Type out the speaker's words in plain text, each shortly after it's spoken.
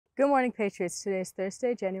Good morning, Patriots. Today is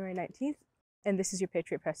Thursday, January 19th, and this is your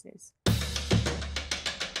Patriot Press News.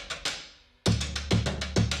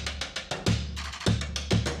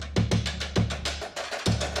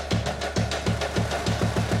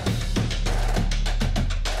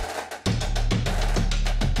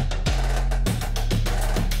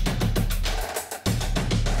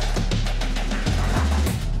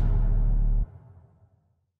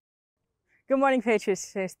 Good morning,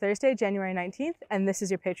 Patriots. Today is Thursday, January 19th, and this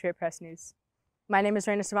is your Patriot Press News. My name is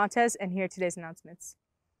Reina Cervantes, and here are today's announcements.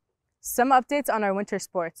 Some updates on our winter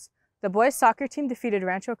sports. The boys soccer team defeated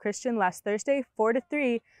Rancho Christian last Thursday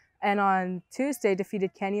 4-3, and on Tuesday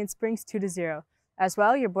defeated Canyon Springs 2-0. As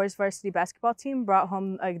well, your boys varsity basketball team brought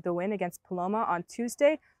home the win against Paloma on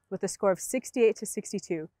Tuesday with a score of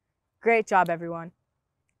 68-62. Great job, everyone.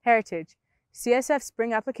 Heritage. CSF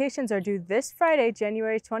spring applications are due this Friday,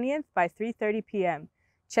 January 20th by 3:30 p.m.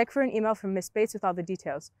 Check for an email from Ms. Bates with all the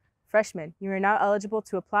details. Freshmen, you are now eligible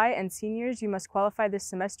to apply, and seniors, you must qualify this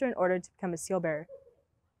semester in order to become a seal bearer.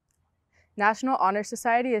 National Honor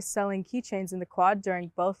Society is selling keychains in the quad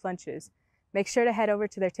during both lunches. Make sure to head over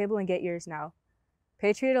to their table and get yours now.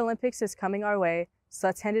 Patriot Olympics is coming our way, so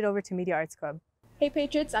let's hand it over to Media Arts Club. Hey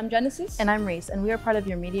Patriots, I'm Genesis. And I'm Reese, and we are part of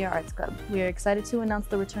your Media Arts Club. We are excited to announce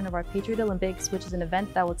the return of our Patriot Olympics, which is an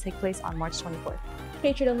event that will take place on March 24th.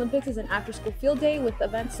 Patriot Olympics is an after-school field day with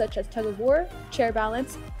events such as tug of war, chair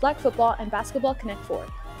balance, flag football, and basketball Connect 4.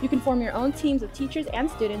 You can form your own teams of teachers and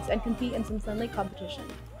students and compete in some friendly competition.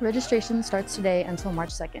 Registration starts today until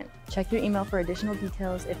March 2nd. Check your email for additional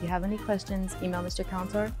details. If you have any questions, email Mr.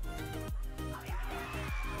 Countor.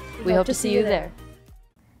 We hope to see you there.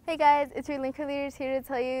 Hey guys, it's your Linker Leaders here to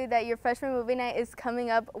tell you that your freshman movie night is coming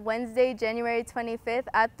up Wednesday, January 25th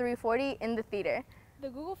at 3:40 in the theater. The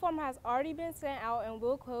Google form has already been sent out and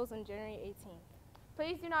will close on January 18th.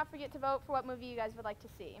 Please do not forget to vote for what movie you guys would like to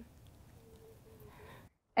see.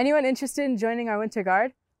 Anyone interested in joining our Winter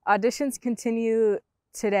Guard? Auditions continue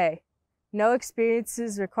today. No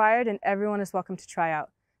experiences required, and everyone is welcome to try out.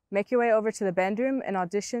 Make your way over to the band room, and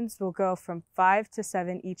auditions will go from 5 to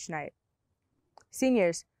 7 each night.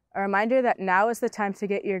 Seniors, a reminder that now is the time to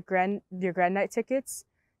get your Grand Night tickets.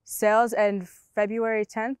 Sales end February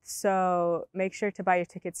 10th, so make sure to buy your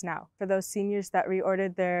tickets now. For those seniors that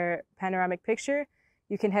reordered their panoramic picture,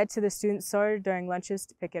 you can head to the student store during lunches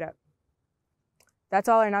to pick it up. That's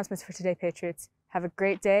all our announcements for today, Patriots. Have a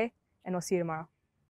great day, and we'll see you tomorrow.